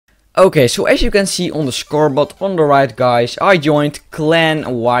Okay, so as you can see on the scoreboard on the right, guys, I joined Clan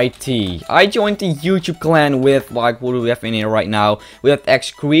YT. I joined the YouTube clan with, like, what do we have in here right now? We have X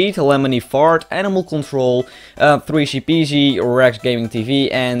Creed, Lemony Fart, Animal Control, 3CPZ, Rex Gaming TV,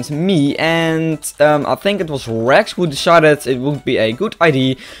 and me. And I think it was Rex who decided it would be a good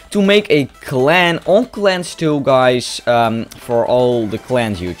idea to make a clan on Clans 2, guys, for all the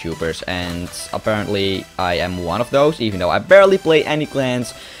Clans YouTubers. And apparently I am one of those, even though I barely play any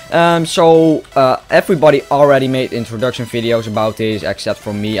clans. So everybody already made introduction videos about this, except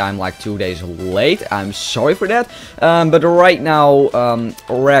for me. I'm like 2 days late. I'm sorry for that. But right now,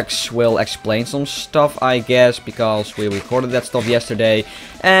 Rex will explain some stuff, I guess, because we recorded that stuff yesterday.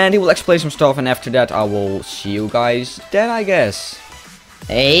 And he will explain some stuff, and after that I will see you guys then, I guess.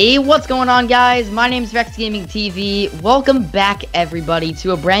 Hey, what's going on, guys? My name's Rex Gaming TV. Welcome back, everybody,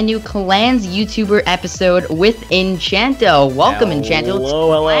 to a brand new Clans YouTuber episode with Enchantoh. Welcome, Enchantoh.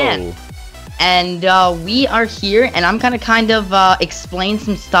 Hello, hello. And we are here, and I'm gonna kind of explain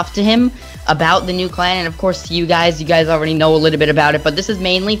some stuff to him about the new clan, and of course to you guys. You guys already know a little bit about it, but this is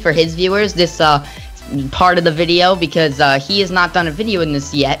mainly for his viewers, this part of the video, because he has not done a video in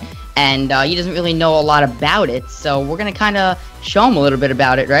this yet. And he doesn't really know a lot about it, so we're gonna kind of show him a little bit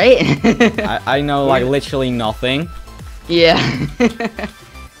about it, right? I know, like, literally nothing. Yeah.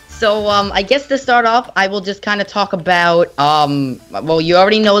 So, I guess to start off, I will just kind of talk about, well, you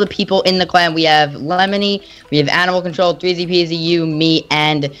already know the people in the clan. We have Lemony, we have Animal Control, 3ZPZ, you, me,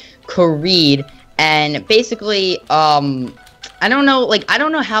 and Creed. And basically, I don't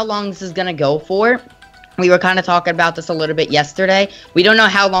know how long this is gonna go for. We were kind of talking about this a little bit yesterday. We don't know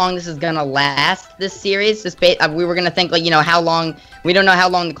how long this is gonna last, this series. We were gonna think, like, you know, how long. We don't know how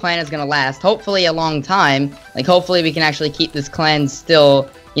long the clan is gonna last. Hopefully a long time. Like, hopefully we can actually keep this clan still,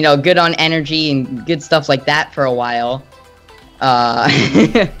 you know, good on energy and good stuff like that for a while.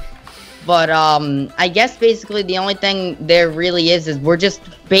 But I guess basically the only thing there really is we're just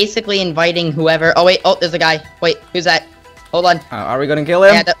basically inviting whoever. Oh wait, oh, there's a guy. Wait, who's that? Hold on. Are we gonna kill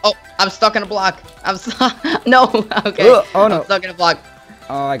him? Yeah, oh, I'm stuck in a block. No. Okay. Oh no. I'm stuck in a block.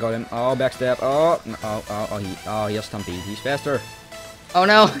 Oh, I got him. Oh, backstab. Oh, no. He has Stampede. He's faster. Oh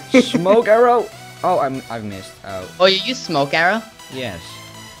no. Smoke arrow. Oh, I've missed. Oh, you use smoke arrow? Yes.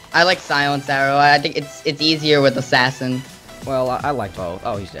 I like silence arrow. I think it's easier with assassin. Well, I like both.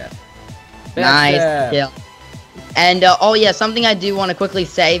 Oh, he's dead. Nice kill. And oh yeah, something I do want to quickly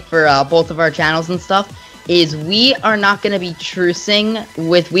say for both of our channels and stuff is we are not going to be trucing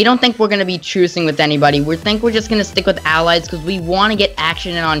with, we don't think we're going to be trucing with anybody. We think we're just going to stick with allies because we want to get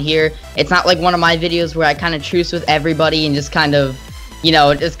action in on here. It's not like one of my videos where I kind of truce with everybody and just kind of, you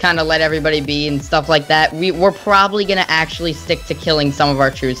know, just kind of let everybody be and stuff like that. We're probably going to actually stick to killing some of our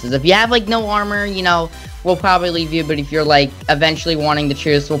truces. If you have, like, no armor, you know, we'll probably leave you, but if you're, like, eventually wanting to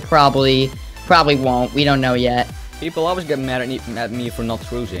truce, we'll probably won't. We don't know yet. People always get mad at me for not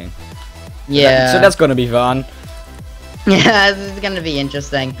trucing. Yeah. So that's gonna be fun. Yeah, this is gonna be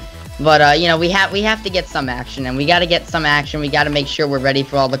interesting. But you know, we have to get some action, and we gotta get some action. We gotta make sure we're ready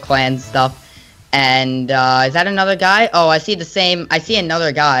for all the clan stuff. And is that another guy? Oh, I see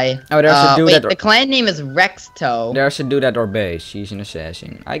another guy. Oh, there's a dude. Wait, the clan name is Rexto. There's a dude at our base. He's an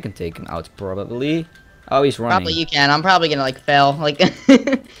assassin. I can take him out probably. Oh, he's running. Probably you can. I'm probably gonna, like, fail. Like,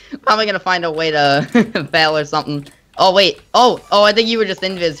 probably gonna find a way to fail or something. Oh wait, oh, I think you were just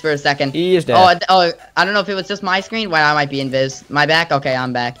invis for a second. He is dead. Oh, I don't know if it was just my screen. Well, I might be invis. My back? Okay,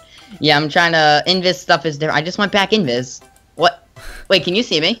 I'm back. Yeah, I'm trying to, invis stuff is there. I just went back invis. What? Wait, can you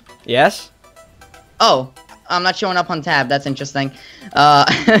see me? Yes. Oh, I'm not showing up on tab. That's interesting.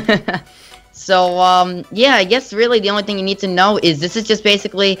 So, yeah, I guess really the only thing you need to know is this is just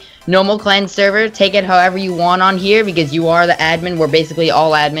basically normal clan server. Take it however you want on here because you are the admin. We're basically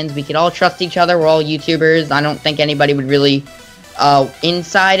all admins. We could all trust each other. We're all YouTubers. I don't think anybody would really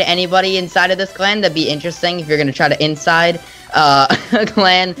inside anybody inside of this clan. That'd be interesting if you're going to try to inside a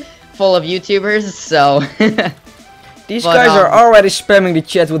clan full of YouTubers. So, these guys are already spamming the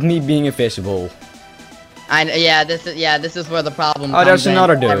chat with me being invisible. Yeah, this is where the problem comes there's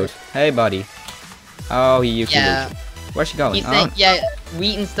another dude. Hey, buddy. Oh, he used to lose. Where's he going? He's saying, yeah,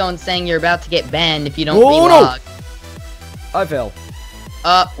 Wheatonstone's saying you're about to get banned if you don't relog. No! I fell.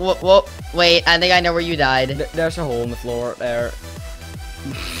 Wait, I think I know where you died. There's a hole in the floor there.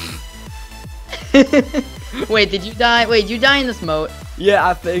 Wait, did you die? Wait, did you die in this moat? Yeah,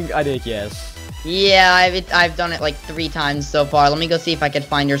 I think I did, yes. Yeah, I've done it like 3 times so far. Let me go see if I can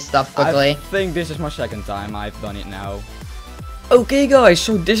find your stuff quickly. I think this is my second time I've done it now. Okay guys,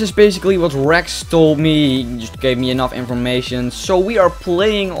 so this is basically what Rex told me. He just gave me enough information. So we are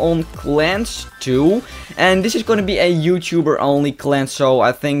playing on Clans 2, and this is going to be a YouTuber only clan. So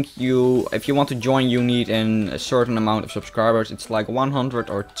I think if you want to join, you need a certain amount of subscribers. It's like 100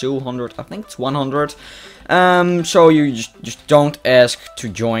 or 200, I think it's 100. So you just don't ask to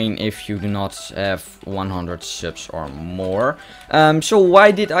join if you do not have 100 subs or more. So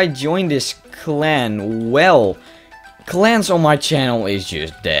why did I join this clan? Well, clans on my channel is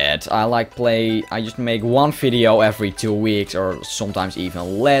just dead. I just make one video every 2 weeks or sometimes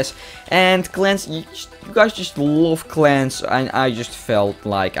even less. And clans, you guys just love clans, and I just felt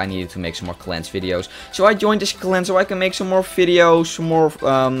like I needed to make some more clans videos. So I joined this clan so I can make some more videos,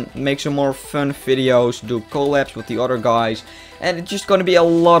 make some more fun videos, do collabs with the other guys. And it's just gonna be a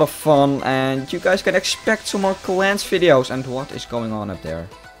lot of fun, and you guys can expect some more clans videos. And what is going on up there?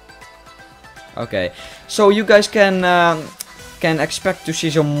 Okay, so you guys can expect to see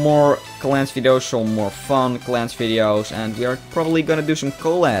some more clans videos, some more fun clans videos, and we are probably gonna do some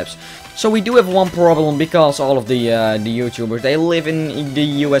collabs. So we do have one problem, because all of the YouTubers, they live in the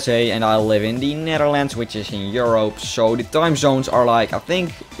USA and I live in the Netherlands, which is in Europe. So the time zones are like, I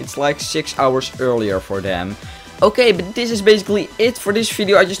think it's like 6 hours earlier for them. Okay, but this is basically it for this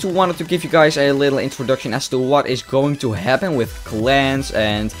video. I just wanted to give you guys a little introduction as to what is going to happen with clans.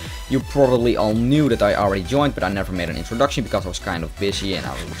 And you probably all knew that I already joined, but I never made an introduction because I was kind of busy and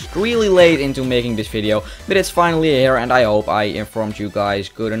I was really late into making this video. But it's finally here, and I hope I informed you guys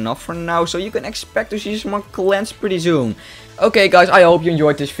good enough for now, so you can expect to see some more clans pretty soon. Okay guys, I hope you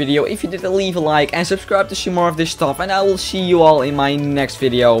enjoyed this video. If you did, leave a like and subscribe to see more of this stuff. And I will see you all in my next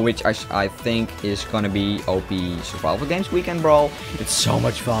video, which I think is gonna be OP Survival Games Weekend Brawl. It's so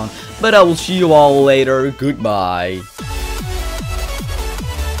much fun. But I will see you all later. Goodbye.